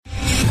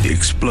The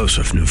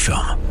explosive new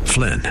film,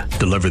 Flynn,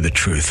 deliver the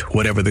truth,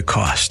 whatever the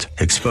cost,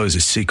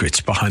 exposes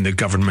secrets behind the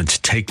government's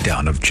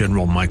takedown of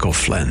General Michael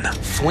Flynn.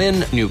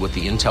 Flynn knew what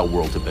the intel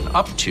world had been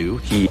up to.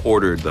 He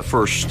ordered the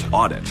first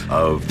audit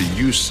of the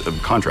use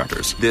of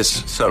contractors.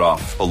 This set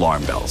off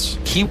alarm bells.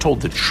 He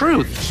told the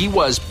truth. He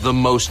was the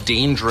most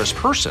dangerous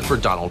person for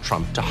Donald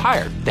Trump to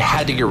hire. They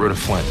had to get rid of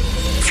Flynn.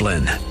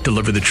 Flynn,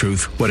 deliver the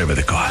truth, whatever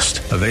the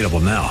cost. Available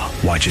now.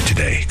 Watch it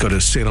today. Go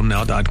to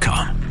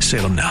salemnow.com.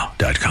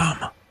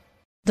 salemnow.com.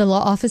 The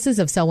law offices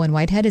of Selwyn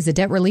Whitehead is a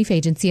debt relief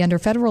agency under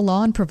federal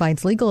law and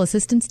provides legal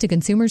assistance to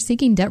consumers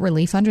seeking debt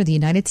relief under the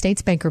United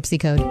States Bankruptcy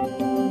Code.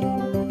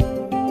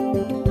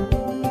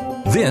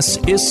 This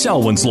is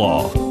Selwyn's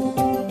Law.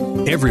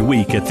 Every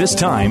week at this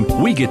time,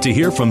 we get to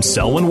hear from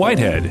Selwyn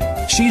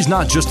Whitehead. She's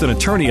not just an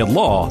attorney at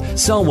law.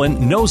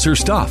 Selwyn knows her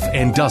stuff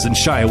and doesn't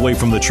shy away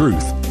from the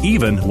truth,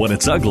 even when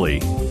it's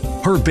ugly.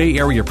 Her Bay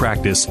Area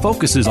practice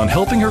focuses on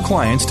helping her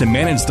clients to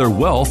manage their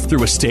wealth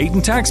through estate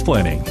and tax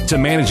planning, to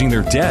managing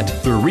their debt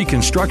through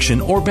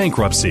reconstruction or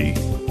bankruptcy.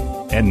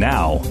 And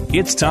now,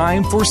 it's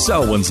time for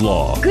Selwyn's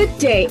Law. Good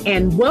day,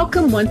 and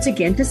welcome once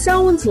again to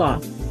Selwyn's Law.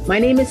 My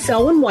name is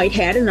Selwyn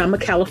Whitehead, and I'm a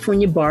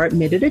California Bar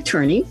Admitted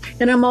Attorney,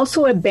 and I'm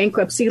also a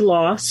bankruptcy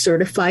law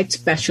certified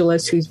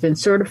specialist who's been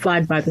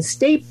certified by the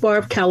State Bar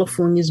of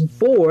California's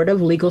Board of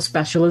Legal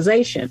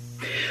Specialization.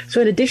 So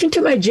in addition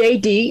to my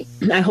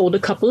JD, I hold a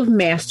couple of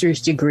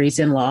master's degrees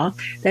in law.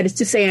 That is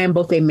to say, I am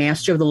both a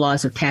master of the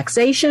laws of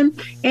taxation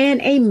and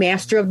a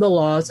master of the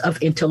laws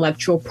of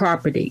intellectual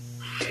property.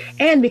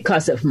 And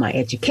because of my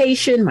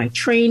education, my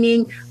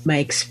training, my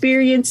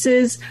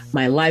experiences,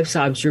 my life's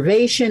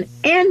observation,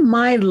 and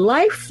my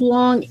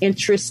lifelong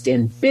interest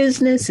in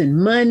business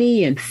and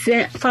money and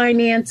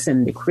finance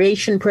and the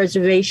creation,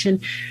 preservation,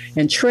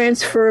 and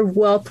transfer of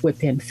wealth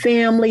within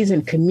families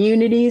and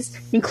communities,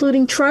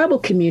 including tribal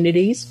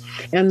communities,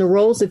 and the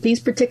roles that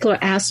these particular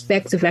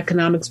aspects of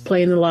economics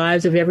play in the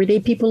lives of everyday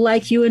people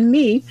like you and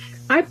me,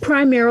 I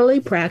primarily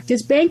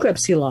practice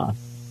bankruptcy law.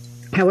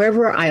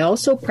 However, I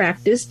also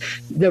practice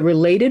the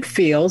related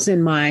fields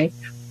in my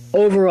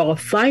overall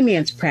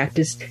finance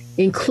practice,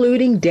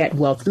 including debt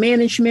wealth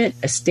management,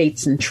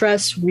 estates and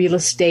trusts, real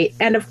estate,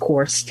 and of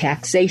course,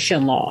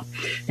 taxation law.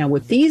 Now,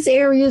 with these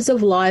areas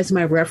of law as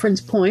my reference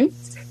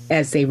points,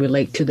 as they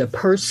relate to the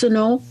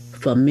personal,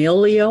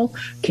 familial,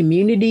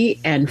 community,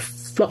 and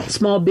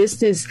small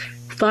business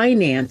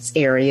finance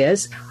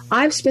areas,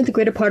 I've spent the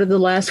greater part of the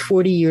last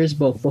 40 years,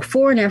 both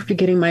before and after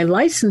getting my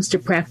license to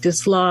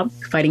practice law,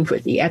 fighting for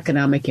the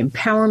economic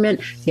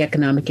empowerment, the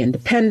economic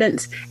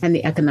independence, and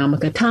the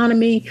economic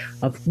autonomy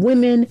of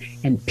women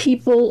and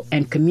people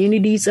and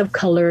communities of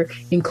color,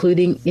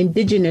 including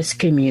indigenous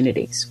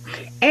communities.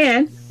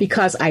 And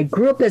because I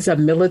grew up as a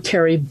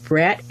military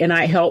brat and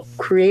I helped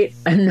create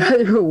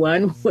another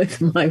one with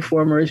my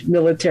former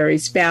military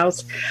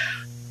spouse,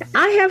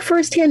 I have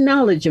firsthand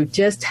knowledge of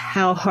just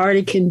how hard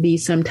it can be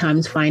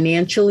sometimes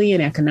financially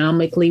and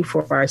economically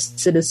for our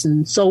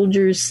citizen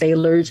soldiers,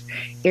 sailors,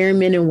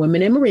 airmen and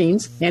women and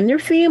Marines and their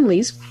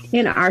families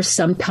in our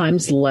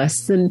sometimes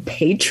less than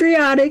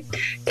patriotic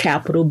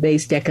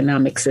capital-based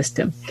economic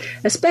system,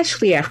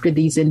 especially after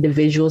these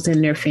individuals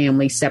and their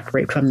families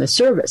separate from the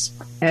service.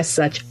 As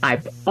such,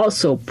 I've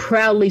also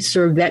proudly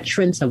served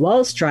veterans of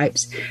all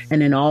stripes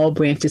and in all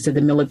branches of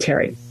the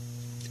military.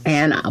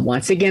 And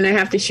once again, I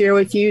have to share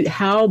with you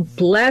how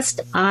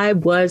blessed I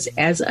was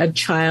as a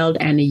child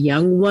and a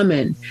young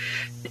woman.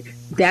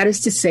 That is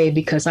to say,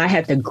 because I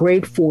had the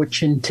great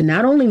fortune to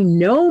not only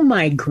know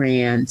my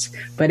grands,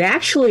 but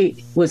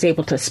actually was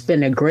able to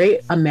spend a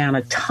great amount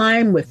of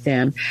time with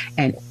them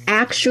and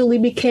actually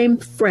became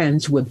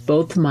friends with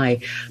both my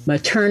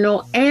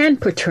maternal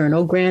and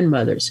paternal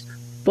grandmothers,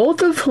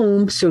 both of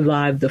whom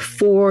survived the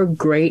four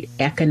great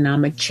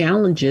economic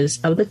challenges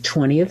of the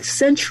 20th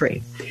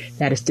century.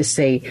 That is to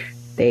say,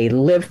 they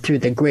lived through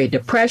the Great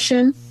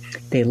Depression,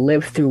 they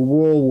lived through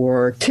World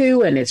War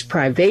II and its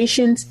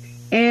privations,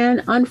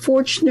 and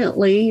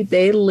unfortunately,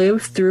 they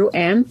lived through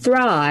and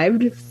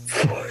thrived,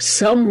 for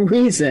some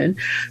reason,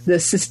 the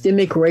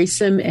systemic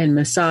racism and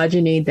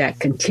misogyny that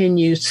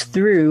continues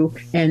through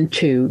and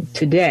to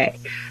today.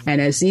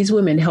 And as these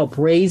women helped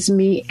raise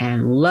me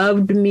and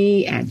loved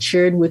me and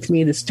shared with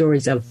me the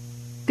stories of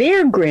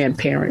their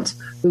grandparents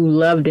who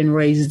loved and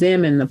raised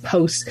them in the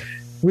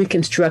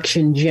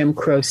post-Reconstruction Jim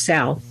Crow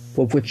South,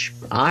 of which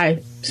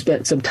I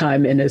spent some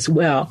time in as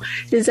well,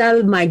 is out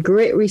of my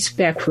great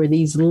respect for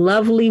these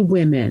lovely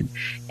women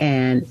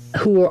and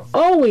who are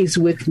always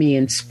with me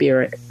in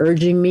spirit,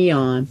 urging me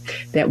on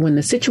that when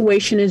the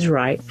situation is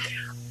right,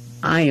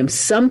 I am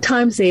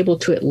sometimes able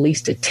to at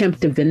least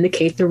attempt to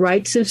vindicate the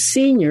rights of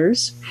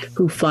seniors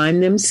who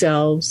find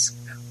themselves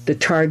the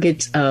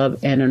targets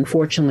of, and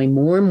unfortunately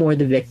more and more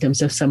the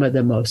victims of some of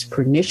the most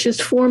pernicious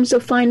forms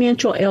of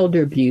financial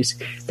elder abuse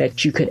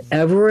that you could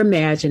ever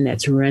imagine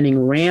that's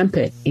running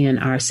rampant in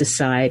our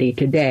society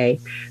today,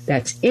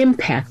 that's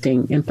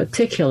impacting, in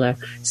particular,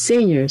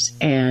 seniors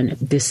and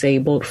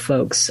disabled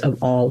folks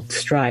of all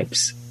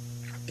stripes.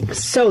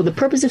 So the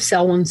purpose of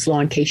Selwyn's Law,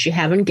 in case you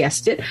haven't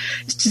guessed it,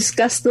 is to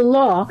discuss the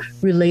law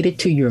related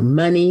to your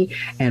money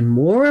and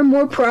more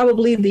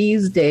probably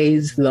these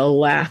days, the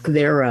lack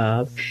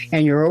thereof,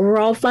 and your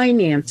overall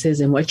finances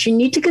and what you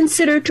need to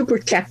consider to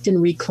protect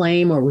and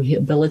reclaim or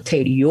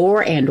rehabilitate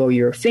your and or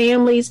your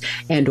family's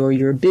and or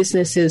your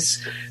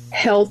businesses'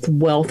 health,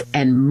 wealth,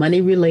 and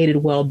money-related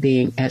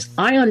well-being as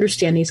I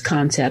understand these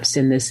concepts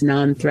in this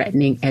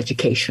non-threatening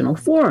educational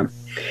forum.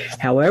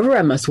 However,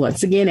 I must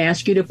once again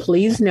ask you to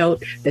please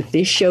note that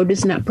this show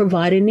does not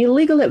provide any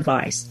legal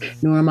advice,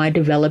 nor am I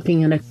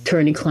developing an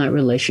attorney-client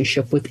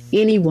relationship with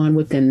anyone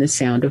within the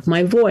sound of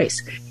my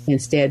voice.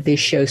 Instead,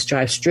 this show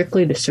strives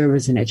strictly to serve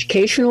as an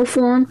educational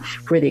forum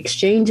for the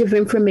exchange of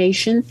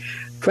information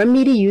from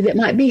me to you that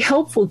might be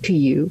helpful to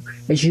you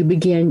as you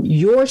begin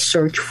your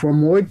search for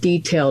more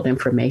detailed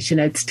information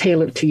that's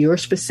tailored to your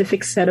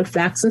specific set of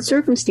facts and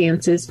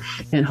circumstances,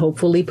 and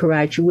hopefully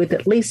provide you with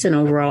at least an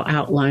overall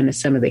outline of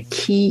some of the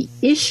key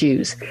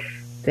issues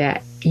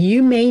that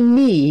you may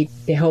need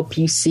to help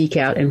you seek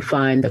out and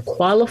find the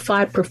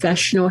qualified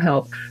professional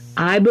help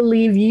I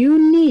believe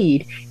you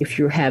need if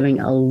you're having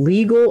a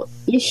legal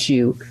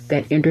issue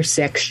that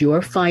intersects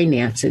your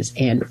finances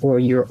and or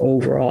your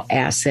overall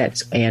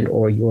assets and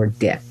or your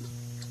debt.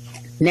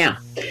 Now,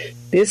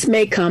 this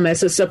may come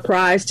as a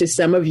surprise to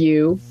some of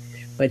you,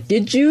 but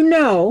did you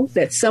know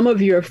that some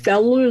of your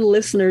fellow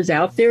listeners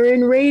out there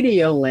in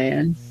Radio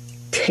Land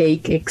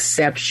take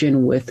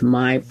exception with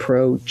my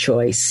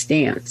pro-choice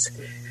stance?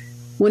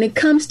 When it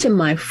comes to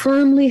my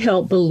firmly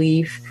held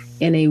belief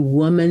in a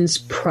woman's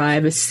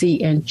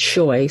privacy and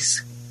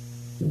choice,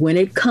 when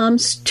it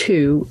comes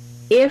to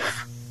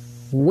if,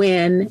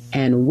 when,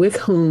 and with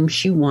whom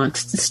she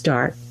wants to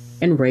start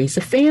and raise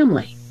a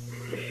family.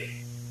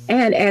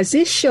 And as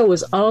this show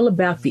is all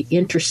about the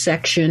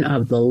intersection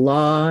of the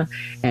law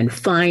and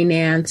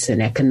finance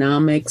and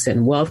economics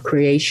and wealth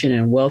creation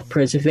and wealth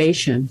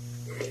preservation,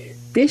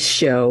 this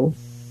show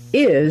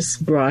is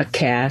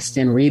broadcast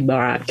and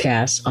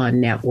rebroadcast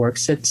on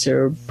networks that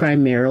serve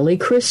primarily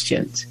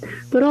Christians,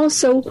 but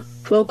also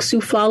folks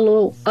who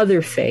follow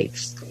other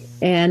faiths.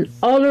 And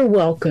all are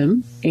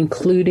welcome,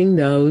 including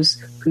those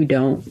who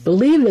don't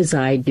believe as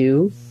I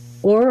do,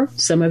 or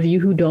some of you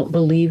who don't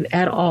believe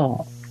at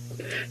all.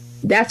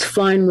 That's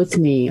fine with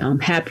me.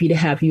 I'm happy to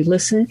have you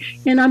listen,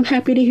 and I'm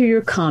happy to hear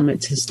your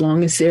comments as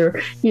long as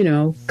they're,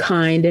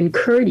 kind and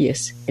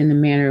courteous in the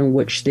manner in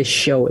which this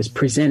show is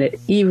presented,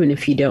 even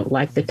if you don't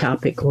like the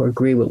topic or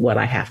agree with what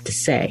I have to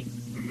say.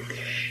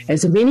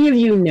 As many of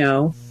you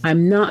know,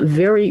 I'm not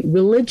very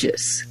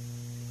religious.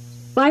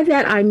 By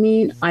that, I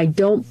mean I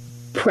don't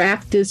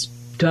practice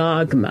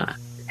dogma.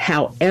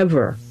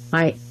 However,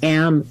 I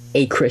am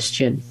a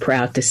Christian,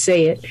 proud to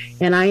say it,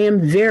 and I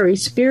am very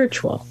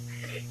spiritual.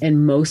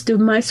 And most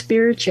of my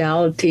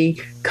spirituality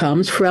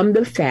comes from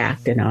the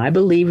fact, and I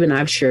believe, and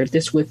I've shared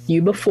this with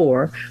you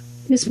before,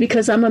 is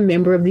because I'm a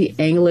member of the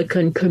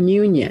Anglican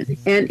Communion.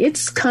 And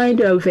it's not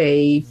kind of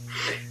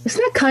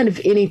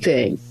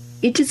anything.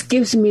 It just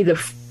gives me the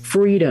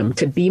freedom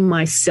to be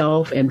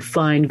myself and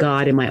find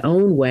God in my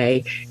own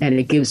way. And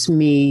it gives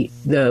me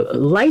the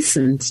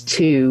license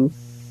to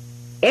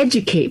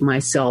educate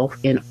myself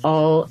in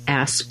all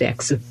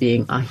aspects of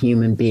being a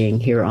human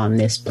being here on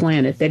this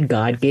planet that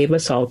God gave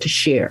us all to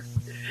share.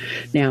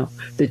 Now,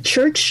 the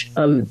churches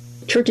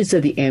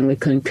of the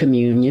Anglican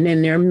Communion,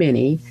 and there are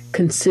many,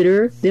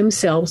 consider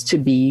themselves to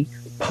be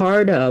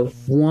part of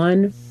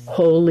one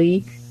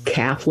holy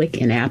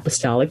Catholic and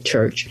Apostolic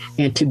Church,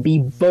 and to be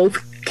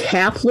both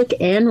Catholic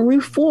and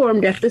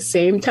Reformed at the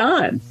same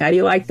time. How do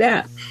you like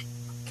that?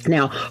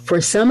 Now,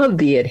 for some of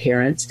the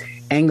adherents,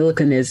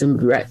 Anglicanism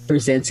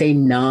represents a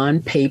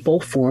non-papal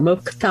form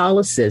of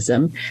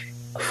Catholicism.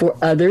 For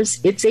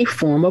others, it's a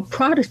form of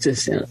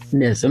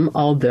Protestantism,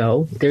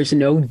 although there's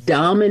no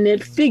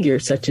dominant figure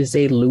such as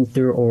a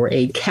Luther or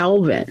a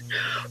Calvin.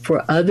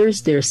 For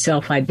others, their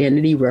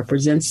self-identity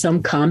represents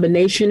some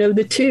combination of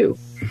the two.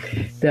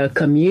 The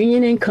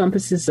communion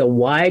encompasses a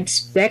wide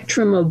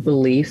spectrum of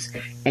beliefs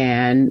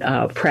and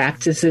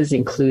practices,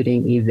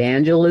 including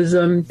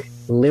evangelism,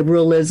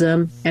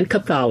 liberalism, and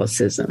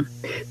Catholicism.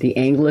 The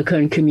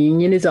Anglican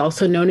Communion is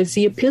also known as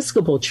the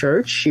Episcopal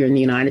Church here in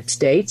the United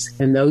States,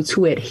 and those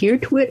who adhere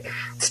to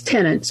its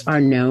tenets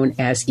are known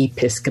as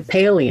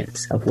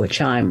Episcopalians, of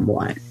which I'm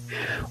one.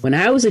 When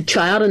I was a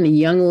child and a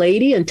young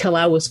lady, until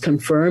I was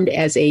confirmed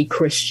as a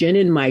Christian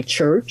in my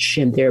church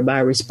and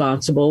thereby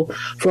responsible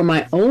for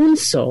my own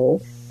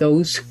soul,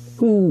 those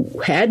who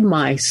had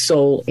my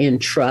soul in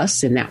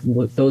trust, and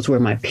those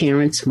were my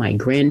parents, my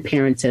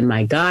grandparents, and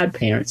my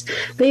godparents,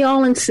 they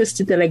all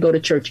insisted that I go to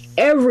church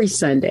every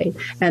Sunday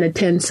and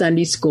attend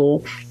Sunday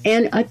school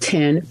and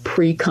attend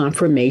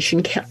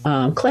pre-confirmation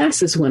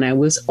classes when I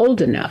was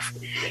old enough.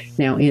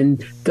 Now, in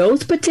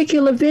those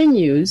particular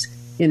venues,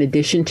 in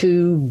addition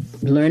to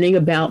learning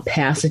about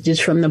passages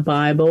from the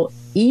Bible,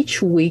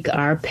 each week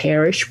our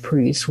parish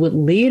priest would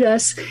lead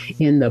us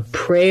in the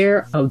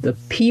prayer of the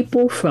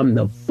people from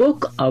the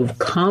Book of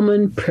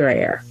Common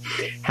Prayer.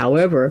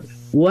 However,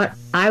 what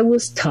I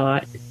was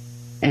taught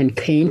and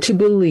came to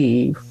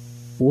believe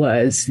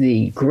was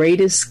the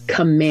greatest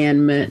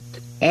commandment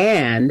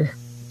and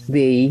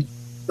the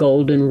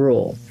golden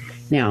rule.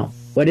 Now,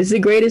 what is the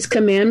greatest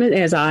commandment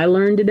as I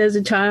learned it as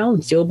a child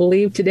and still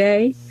believe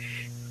today?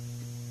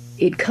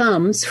 It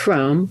comes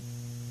from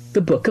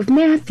the book of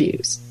Matthew.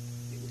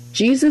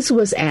 Jesus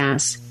was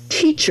asked,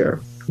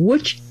 "Teacher,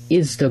 which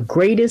is the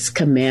greatest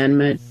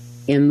commandment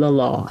in the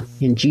law?"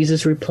 And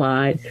Jesus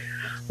replied,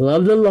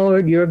 "Love the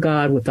Lord your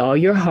God with all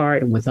your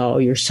heart and with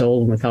all your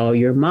soul and with all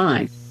your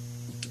mind.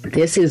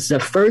 This is the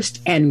first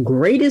and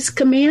greatest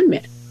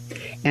commandment.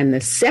 And the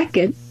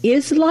second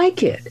is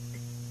like it.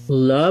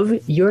 Love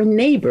your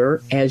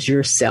neighbor as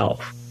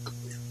yourself.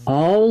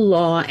 All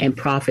law and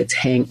prophets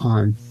hang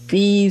on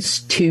these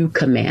two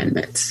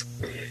commandments."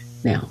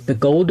 Now, the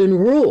golden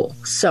rule.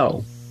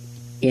 So,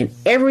 in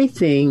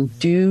everything,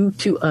 do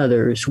to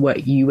others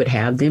what you would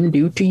have them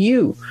do to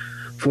you.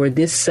 For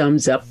this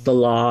sums up the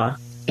law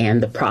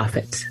and the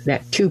prophets.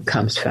 That too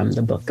comes from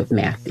the book of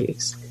Matthew.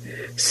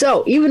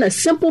 So even a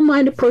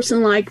simple-minded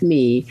person like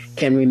me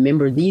can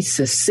remember these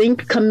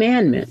succinct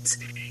commandments,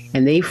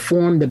 and they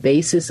form the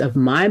basis of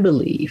my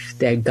belief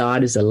that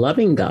God is a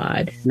loving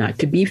God, not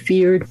to be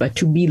feared, but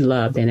to be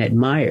loved and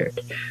admired,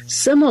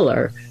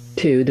 similar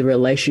to the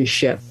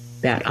relationship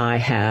that I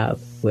have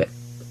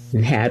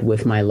had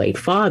with my late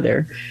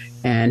father,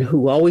 and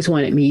who always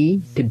wanted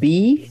me to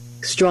be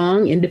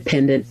strong,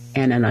 independent,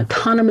 and an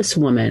autonomous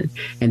woman,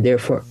 and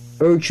therefore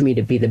urged me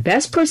to be the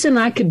best person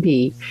I could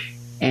be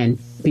and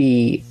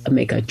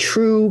make a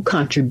true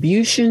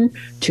contribution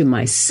to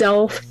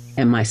myself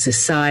and my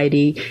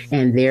society,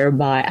 and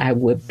thereby I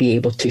would be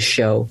able to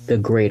show the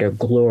greater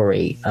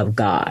glory of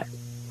God.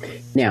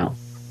 Now,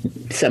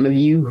 some of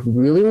you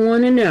really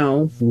want to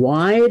know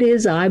why it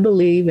is I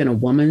believe in a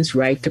woman's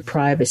right to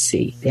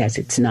privacy, as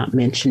it's not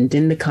mentioned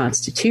in the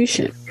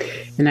Constitution.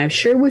 And I've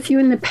shared with you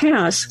in the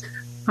past,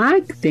 I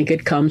think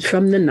it comes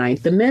from the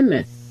 9th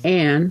Amendment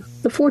and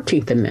the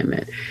 14th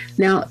Amendment.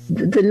 Now,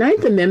 the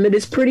 9th Amendment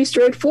is pretty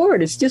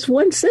straightforward. It's just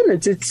one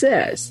sentence. It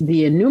says,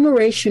 the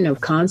enumeration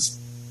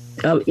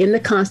in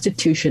the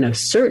Constitution of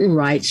certain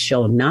rights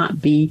shall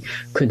not be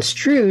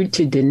construed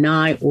to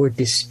deny or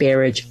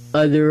disparage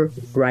other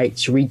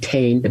rights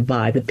retained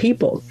by the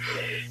people.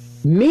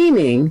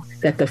 Meaning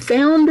that the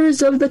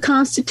founders of the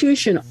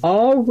Constitution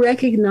all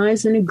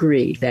recognize and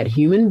agree that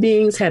human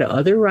beings had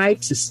other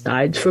rights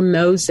aside from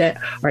those that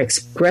are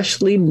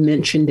expressly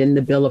mentioned in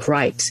the Bill of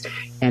Rights,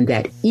 and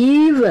that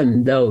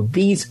even though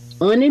these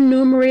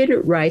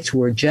unenumerated rights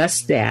were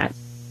just that,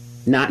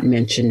 not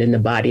mentioned in the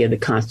body of the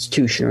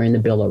Constitution or in the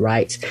Bill of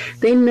Rights,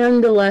 they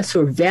nonetheless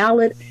were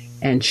valid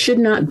and should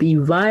not be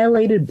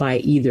violated by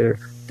either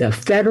the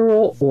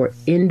federal or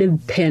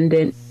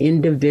independent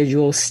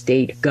individual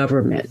state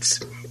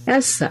governments.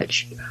 As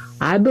such,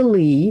 I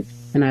believe,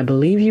 and I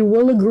believe you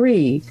will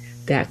agree,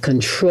 that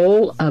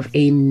control of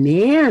a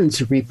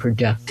man's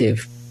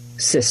reproductive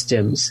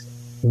systems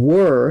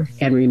were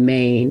and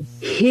remain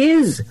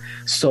his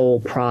sole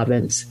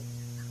province.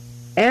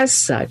 As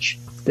such,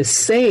 the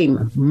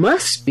same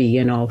must be,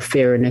 in all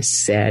fairness,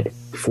 said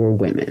for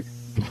women.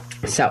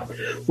 So,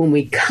 when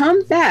we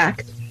come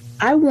back,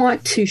 I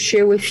want to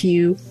share with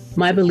you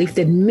my belief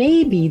that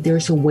maybe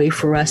there's a way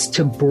for us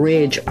to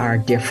bridge our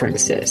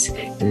differences.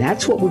 And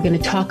that's what we're going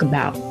to talk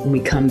about when we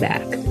come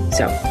back.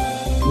 So,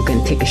 we're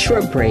going to take a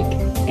short break,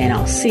 and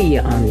I'll see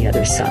you on the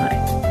other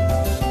side.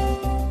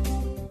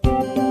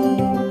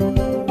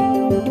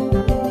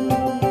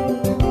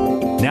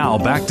 Now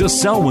back to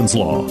Selwyn's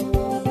Law.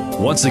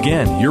 Once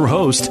again, your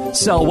host,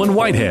 Selwyn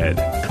Whitehead.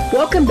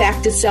 Welcome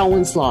back to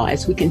Selwyn's Law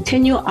as we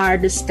continue our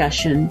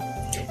discussion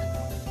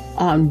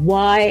on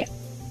why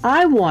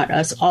I want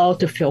us all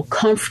to feel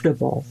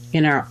comfortable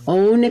in our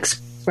own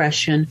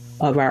expression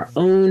of our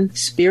own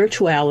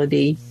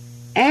spirituality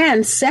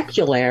and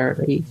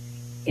secularity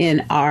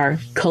in our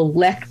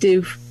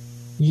collective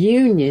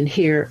union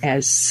here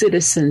as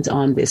citizens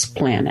on this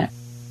planet.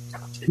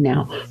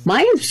 Now,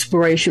 my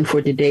inspiration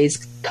for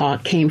today's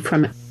talk came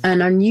from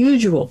an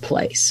unusual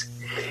place.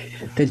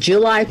 The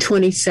July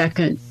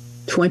 22nd,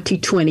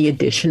 2020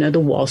 edition of the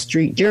Wall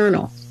Street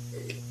Journal.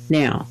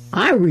 Now,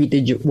 I read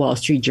the Wall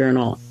Street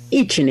Journal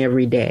each and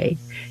every day,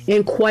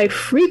 and quite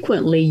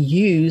frequently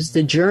use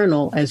the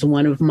journal as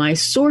one of my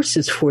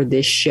sources for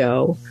this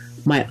show,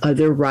 my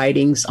other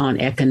writings on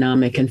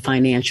economic and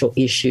financial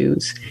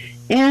issues,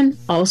 and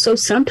also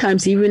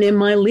sometimes even in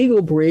my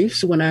legal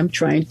briefs when I'm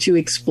trying to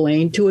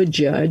explain to a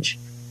judge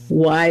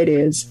why it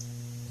is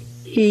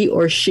he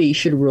or she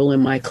should rule in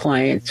my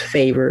client's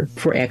favor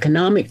for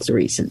economics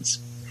reasons.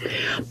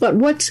 But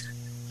what's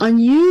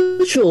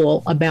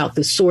unusual about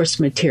the source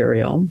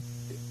material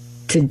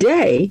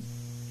today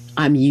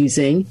I'm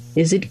using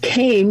is it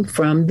came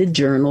from the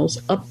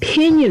journal's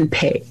opinion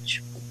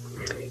page.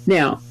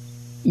 Now,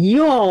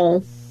 you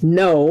all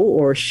know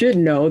or should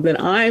know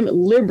that I'm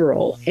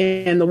liberal,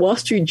 and the Wall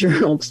Street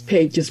Journal's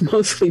page is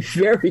mostly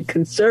very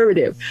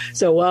conservative.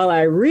 So while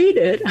I read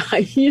it, I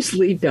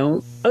usually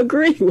don't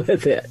agree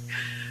with it.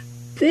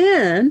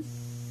 Then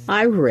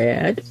I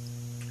read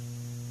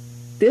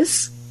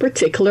this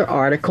particular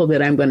article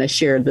that I'm going to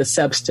share the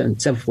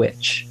substance of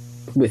which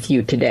with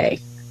you today.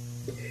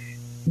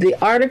 The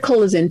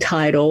article is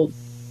entitled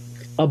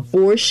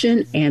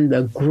Abortion and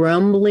the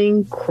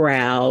Grumbling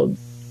Crowd,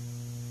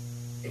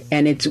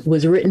 and it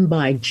was written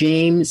by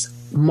James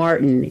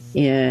Martin,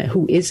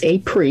 who is a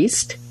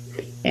priest,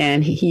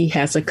 and he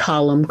has a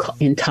column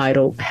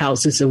entitled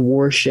Houses of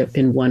Worship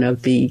in one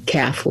of the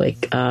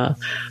Catholic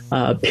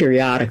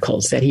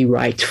periodicals that he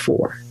writes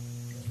for.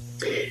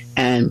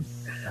 And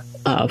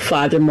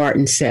Father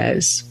Martin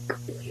says,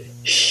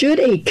 should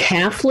a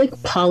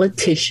Catholic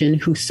politician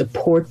who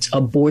supports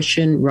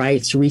abortion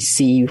rights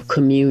receive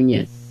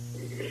communion?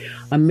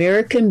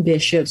 American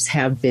bishops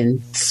have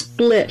been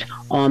split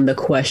on the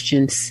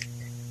questions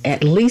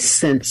at least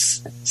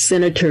since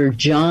Senator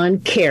John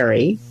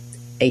Kerry,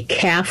 a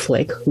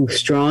Catholic who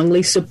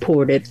strongly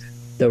supported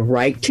the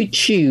right to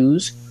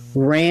choose,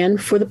 ran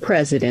for the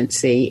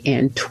presidency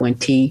in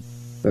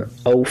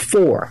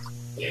 2004.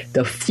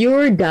 The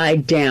furor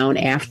died down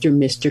after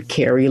Mr.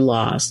 Kerry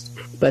lost,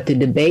 but the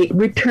debate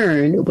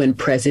returned when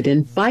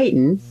President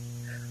Biden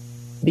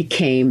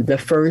became the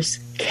first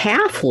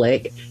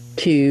Catholic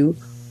to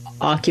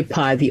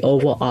occupy the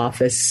Oval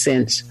Office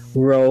since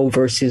Roe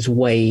versus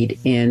Wade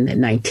in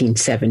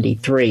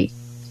 1973.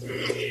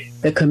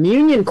 The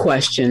communion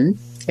question,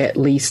 at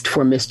least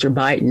for Mr.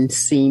 Biden,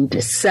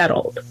 seemed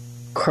settled.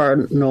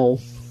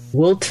 Cardinal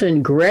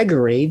Wilton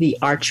Gregory, the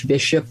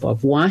Archbishop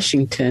of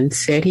Washington,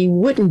 said he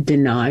wouldn't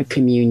deny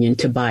communion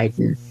to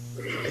Biden.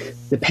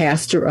 The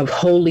pastor of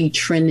Holy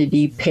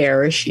Trinity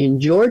Parish in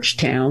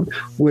Georgetown,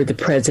 where the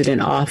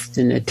president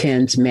often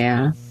attends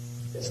Mass,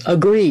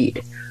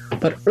 agreed.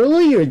 But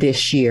earlier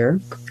this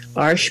year,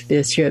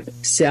 Archbishop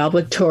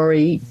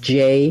Salvatore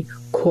J.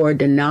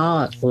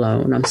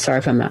 Cordonalone, I'm sorry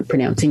if I'm not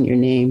pronouncing your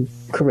name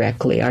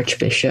correctly,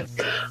 Archbishop,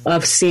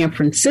 of San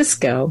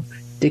Francisco,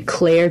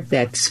 declared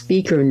that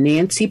Speaker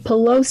Nancy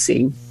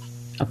Pelosi,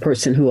 a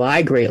person who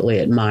I greatly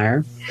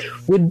admire,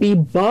 would be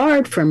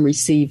barred from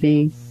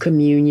receiving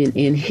communion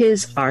in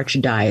his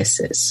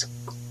archdiocese.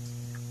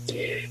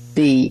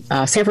 The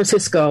San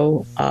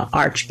Francisco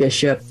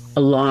Archbishop,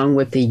 along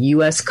with the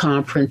U.S.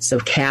 Conference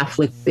of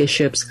Catholic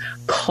Bishops,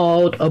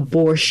 called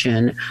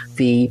abortion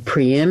the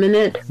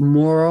preeminent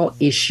moral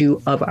issue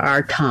of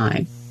our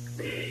time.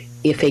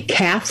 If a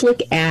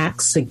Catholic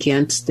acts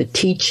against the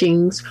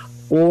teachings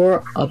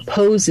or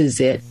opposes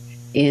it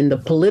in the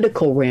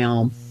political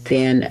realm,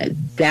 then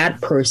that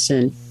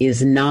person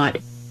is not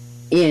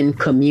in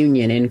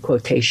communion, in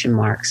quotation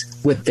marks,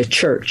 with the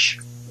church.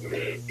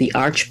 The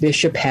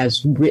Archbishop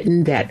has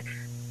written that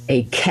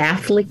a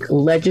Catholic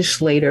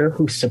legislator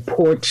who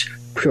supports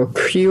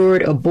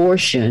procured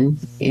abortion,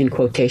 in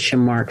quotation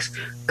marks,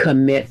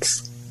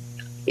 commits,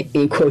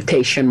 in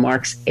quotation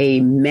marks,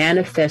 a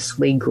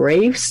manifestly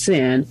grave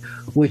sin,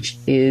 which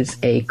is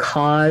a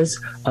cause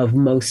of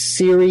most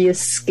serious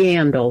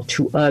scandal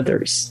to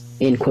others,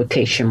 in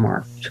quotation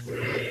marks.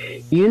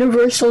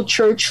 Universal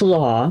church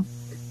law,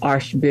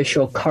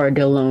 Archbishop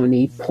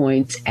Cardelloni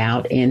points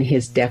out in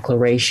his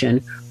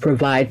declaration,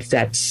 provides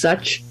that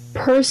such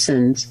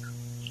persons,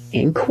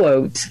 in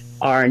quotes,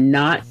 are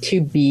not to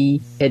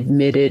be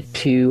admitted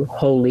to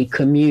Holy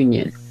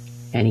Communion.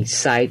 And he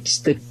cites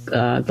the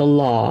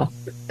law,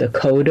 the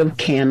Code of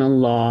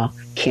Canon Law,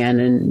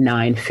 Canon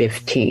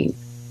 915.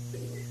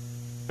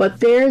 But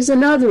there's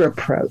another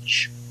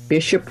approach.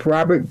 Bishop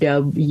Robert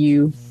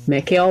W.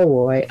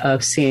 McElroy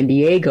of San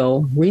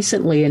Diego,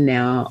 recently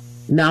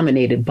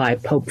nominated by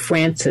Pope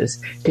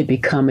Francis to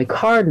become a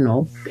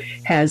cardinal,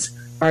 has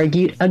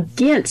argued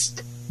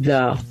against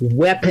the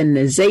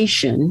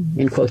weaponization,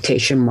 in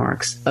quotation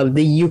marks, of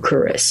the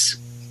Eucharist.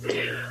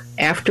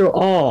 After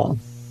all,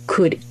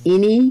 could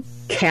any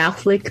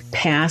Catholic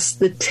pass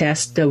the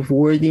test of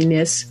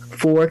worthiness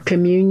for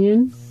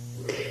communion?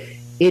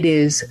 It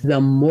is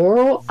the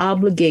moral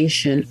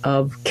obligation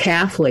of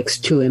Catholics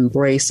to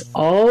embrace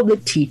all the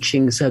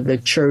teachings of the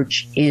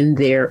Church in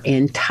their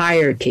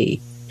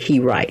entirety, he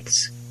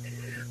writes.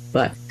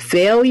 But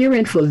failure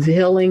in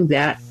fulfilling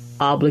that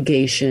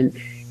obligation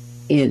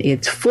in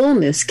its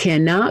fullness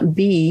cannot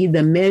be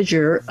the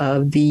measure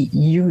of the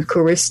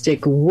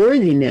Eucharistic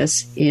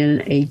worthiness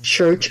in a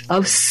church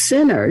of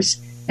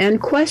sinners and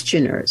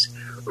questioners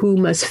who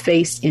must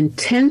face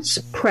intense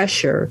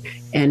pressure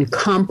and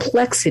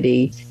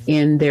complexity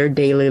in their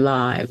daily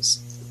lives.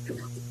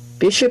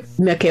 Bishop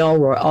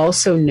McElroy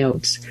also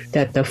notes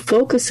that the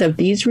focus of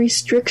these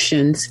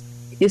restrictions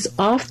is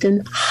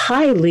often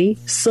highly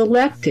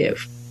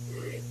selective.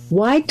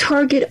 Why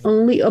target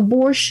only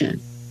abortion?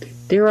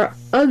 There are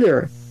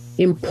other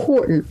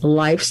important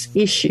life's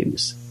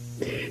issues.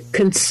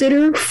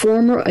 Consider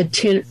former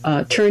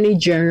Attorney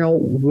General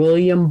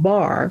William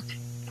Barr,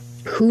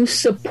 who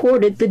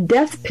supported the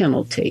death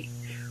penalty,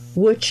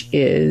 which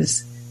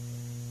is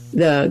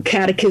the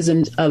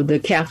Catechism of the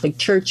Catholic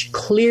Church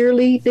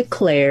clearly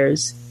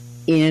declares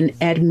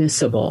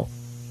inadmissible.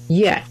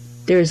 Yet,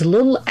 there's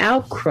little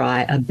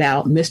outcry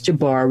about Mr.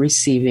 Barr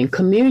receiving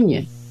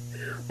communion.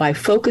 By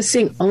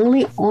focusing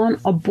only on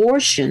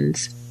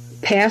abortions,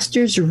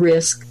 pastors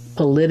risk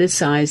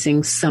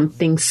politicizing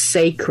something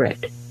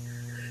sacred.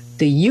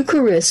 The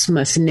Eucharist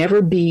must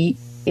never be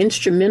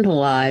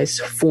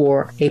instrumentalized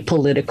for a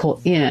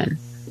political end,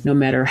 no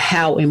matter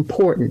how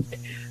important,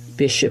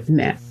 Bishop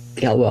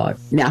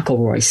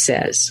McElroy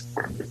says.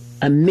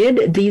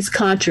 Amid these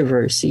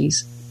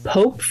controversies,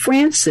 Pope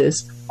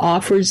Francis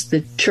offers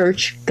the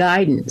church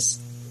guidance.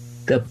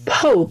 The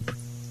Pope,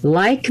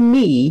 like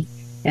me,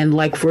 and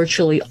like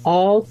virtually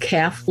all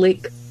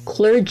Catholic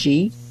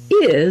clergy,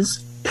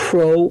 is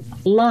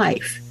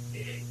pro-life.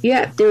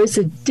 Yet there is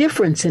a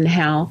difference in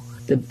how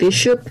the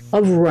Bishop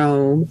of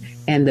Rome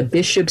and the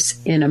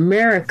bishops in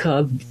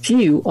America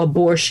view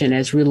abortion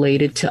as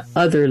related to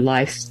other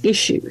life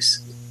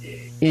issues.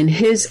 In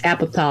his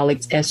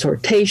apostolic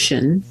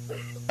exhortation,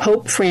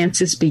 Pope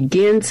Francis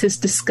begins his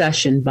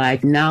discussion by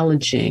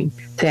acknowledging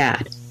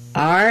that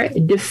our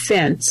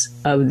defense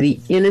of the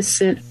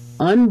innocent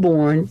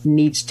unborn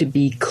needs to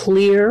be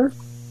clear,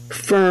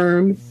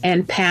 firm,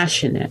 and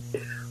passionate,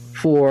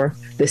 for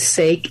the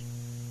sake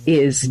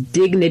is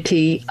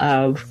dignity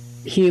of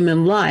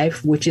human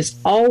life, which is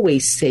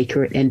always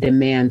sacred and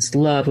demands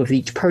love of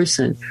each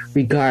person,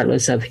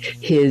 regardless of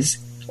his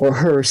or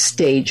her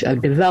stage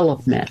of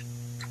development.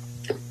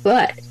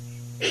 But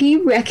he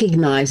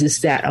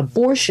recognizes that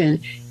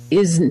abortion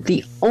isn't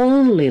the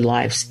only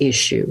life's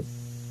issue.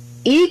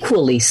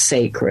 Equally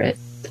sacred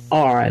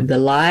are the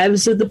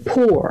lives of the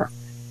poor,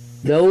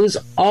 those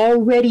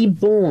already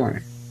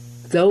born,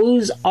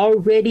 those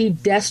already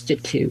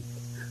destitute,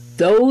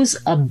 those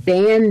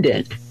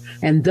abandoned,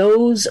 and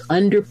those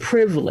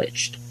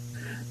underprivileged,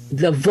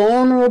 the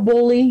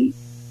vulnerably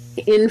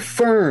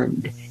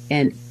infirmed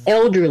and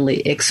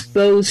elderly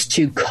exposed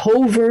to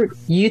covert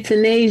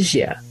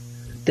euthanasia,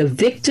 the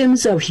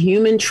victims of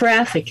human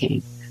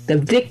trafficking, the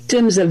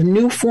victims of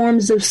new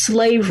forms of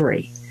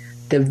slavery,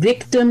 the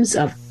victims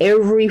of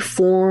every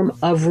form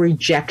of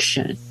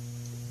rejection.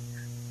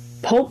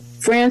 Pope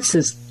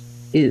Francis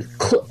is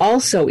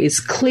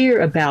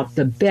clear about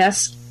the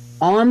best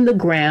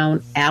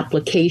on-the-ground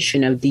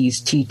application of these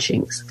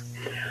teachings.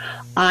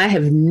 I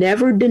have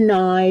never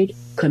denied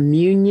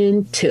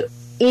communion to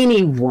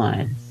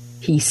anyone,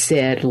 he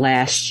said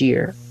last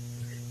year.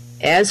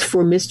 As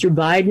for Mr.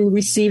 Biden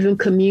receiving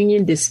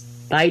communion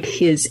despite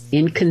his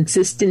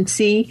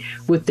inconsistency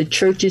with the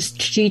church's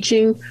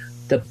teaching,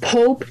 the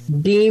Pope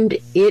deemed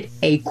it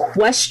a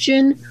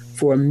question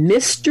for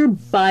Mr.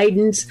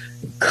 Biden's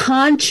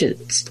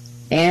conscience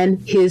and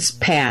his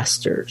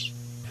pastors.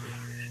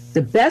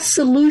 The best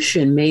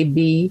solution may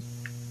be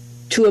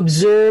to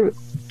observe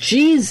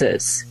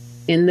Jesus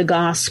in the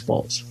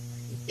Gospels.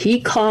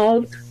 He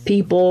called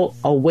people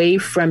away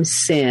from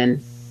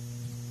sin,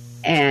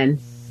 and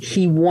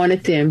he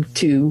wanted them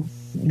to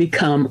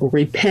become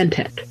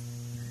repentant,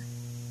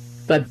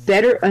 but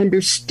better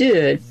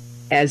understood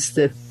as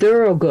the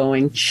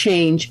thoroughgoing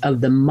change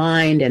of the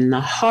mind and the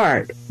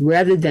heart,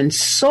 rather than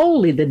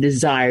solely the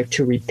desire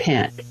to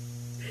repent.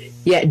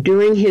 Yet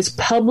during his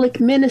public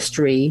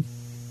ministry,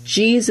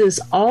 Jesus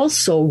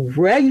also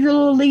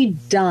regularly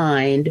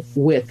dined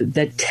with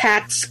the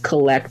tax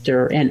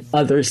collector and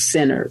other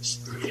sinners,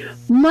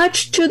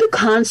 much to the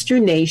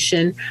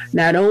consternation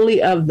not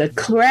only of the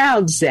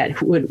crowds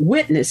that would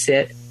witness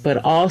it,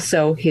 but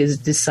also his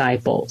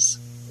disciples.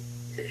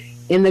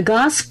 In the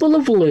Gospel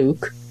of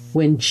Luke,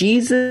 when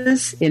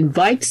Jesus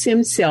invites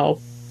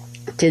himself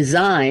to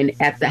dine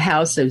at the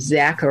house of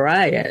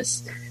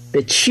Zacharias,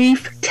 the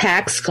chief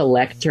tax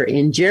collector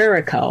in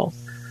Jericho,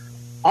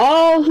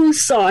 all who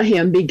saw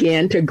him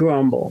began to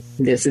grumble.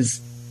 This is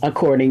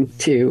according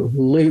to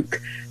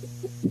Luke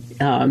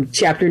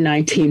chapter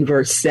 19,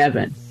 verse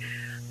 7.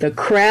 The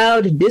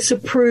crowd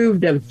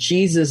disapproved of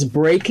Jesus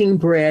breaking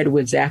bread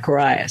with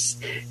Zacharias,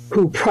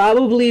 who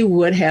probably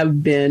would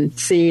have been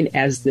seen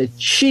as the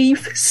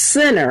chief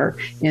sinner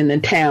in the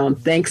town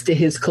thanks to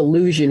his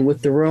collusion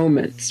with the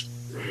Romans.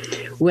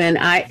 When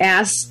I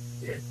asked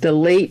the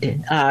late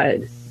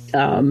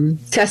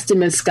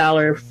Testament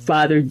scholar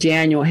Father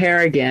Daniel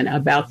Harrigan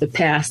about the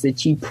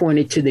passage, he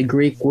pointed to the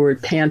Greek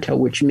word panto,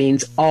 which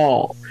means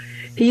all.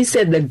 He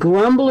said the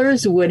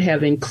grumblers would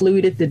have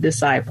included the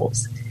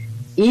disciples.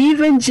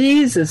 Even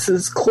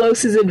Jesus'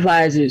 closest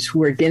advisors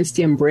were against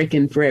him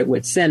breaking bread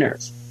with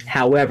sinners.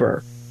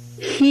 However,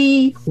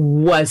 he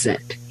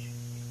wasn't.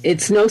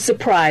 It's no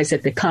surprise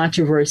that the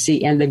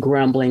controversy and the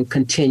grumbling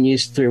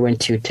continues through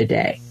into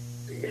today.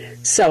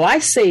 So I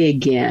say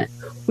again,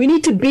 we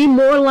need to be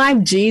more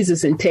like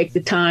Jesus and take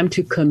the time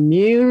to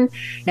commune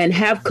and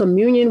have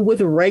communion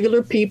with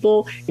regular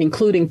people,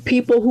 including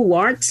people who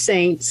aren't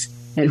saints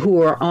and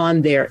who are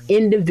on their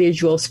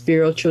individual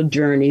spiritual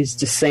journeys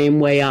the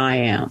same way I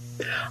am.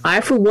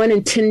 I, for one,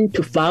 intend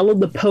to follow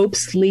the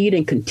Pope's lead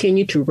and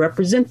continue to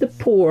represent the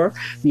poor,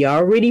 the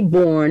already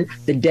born,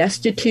 the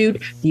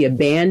destitute, the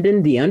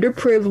abandoned, the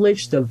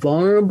underprivileged, the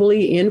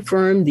vulnerably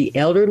infirm, the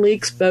elderly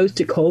exposed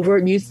to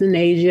covert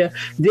euthanasia,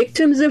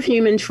 victims of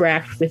human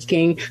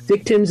trafficking,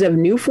 victims of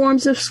new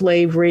forms of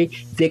slavery,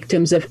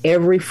 victims of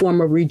every form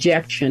of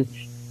rejection,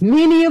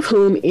 many of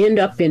whom end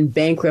up in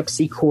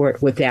bankruptcy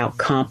court without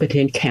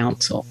competent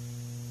counsel.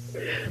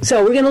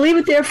 So we're going to leave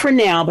it there for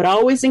now, but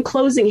always in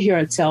closing here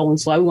at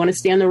Selwyn's Law, we want to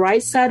stay on the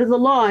right side of the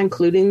law,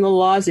 including the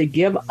laws that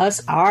give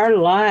us our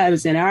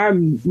lives and our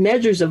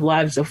measures of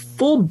lives a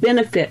full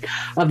benefit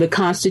of the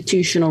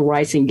constitutional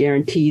rights and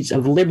guarantees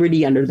of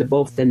liberty under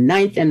both the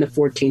 9th and the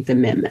 14th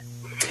Amendment.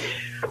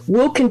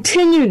 We'll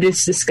continue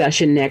this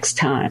discussion next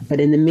time, but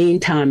in the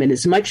meantime, and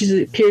as much as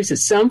it appears that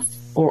some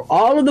or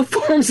all of the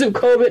forms of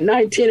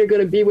COVID-19 are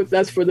going to be with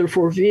us for the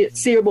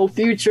foreseeable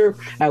future,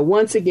 I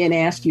once again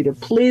ask you to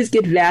please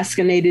get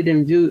vaccinated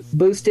and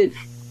boosted.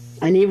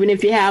 And even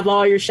if you have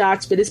all your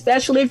shots, but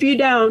especially if you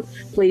don't,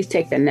 please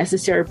take the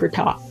necessary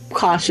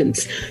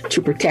precautions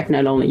to protect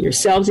not only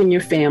yourselves and your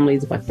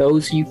families, but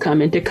those you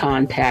come into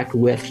contact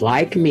with,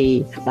 like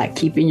me, by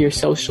keeping your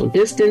social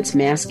distance,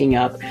 masking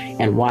up,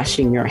 and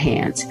washing your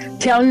hands.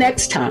 Till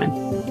next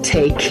time,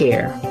 take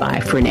care.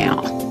 Bye for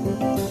now.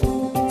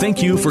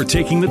 Thank you for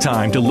taking the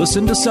time to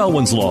listen to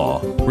Selwyn's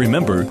Law.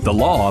 Remember, the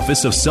Law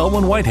Office of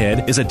Selwyn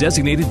Whitehead is a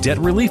designated debt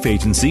relief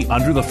agency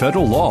under the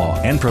federal law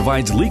and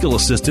provides legal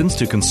assistance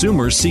to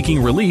consumers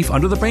seeking relief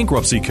under the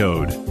Bankruptcy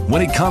Code.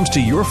 When it comes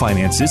to your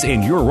finances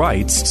and your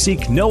rights,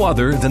 seek no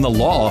other than the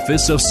Law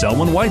Office of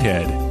Selwyn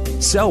Whitehead.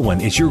 Selwyn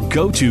is your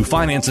go-to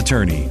finance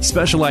attorney,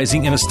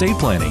 specializing in estate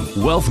planning,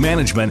 wealth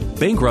management,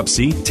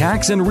 bankruptcy,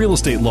 tax, and real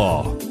estate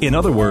law. In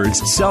other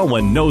words,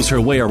 Selwyn knows her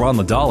way around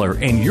the dollar,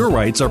 and your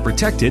rights are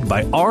protected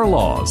by our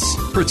laws.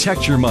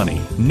 Protect your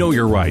money. Know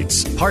your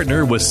rights.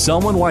 Partner with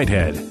Selwyn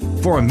Whitehead.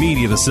 For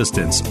immediate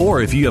assistance,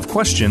 or if you have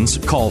questions,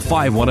 call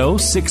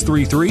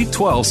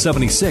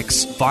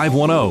 510-633-1276,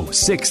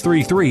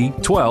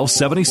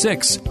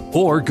 510-633-1276,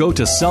 or go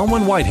to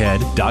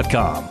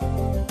SelwynWhitehead.com.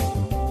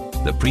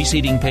 The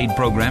preceding paid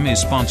program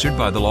is sponsored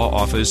by the Law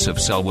Office of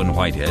Selwyn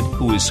Whitehead,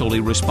 who is solely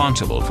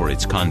responsible for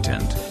its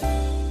content.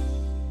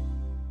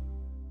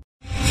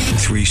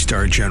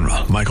 3-star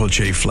General Michael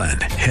J. Flynn,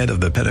 head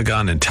of the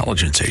Pentagon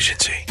Intelligence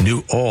Agency,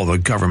 knew all the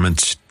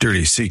government's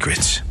dirty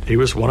secrets. He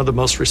was one of the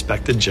most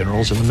respected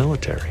generals in the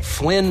military.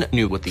 Flynn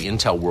knew what the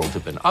intel world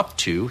had been up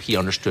to. He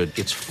understood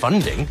its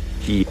funding.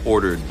 He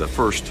ordered the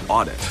first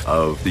audit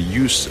of the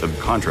use of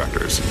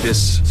contractors.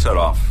 This set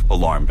off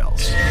alarm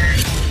bells.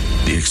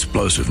 The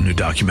explosive new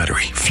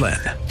documentary, Flynn,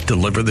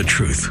 Deliver the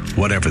Truth,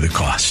 Whatever the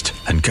Cost,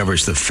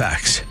 uncovers the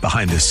facts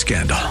behind this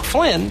scandal.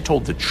 Flynn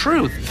told the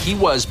truth. He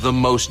was the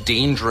most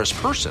dangerous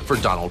person for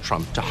Donald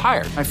Trump to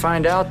hire. I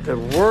find out the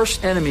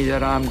worst enemy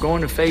that I'm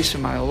going to face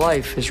in my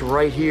life is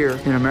right here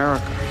in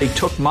America. They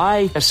took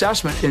my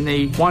assessment and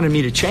they wanted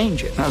me to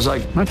change it. And I was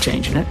like, I'm not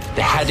changing it.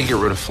 They had to get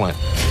rid of Flynn.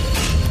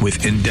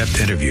 With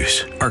in-depth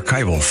interviews,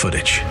 archival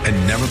footage, and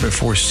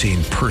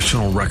never-before-seen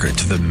personal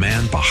records of the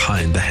man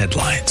behind the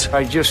headlines.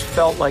 I just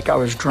felt like I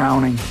was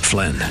drowning.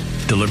 Flynn,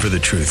 Deliver the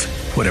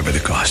Truth, Whatever the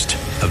Cost.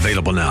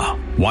 Available now.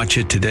 Watch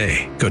it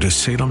today. Go to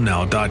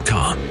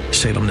salemnow.com.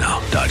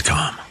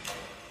 salemnow.com.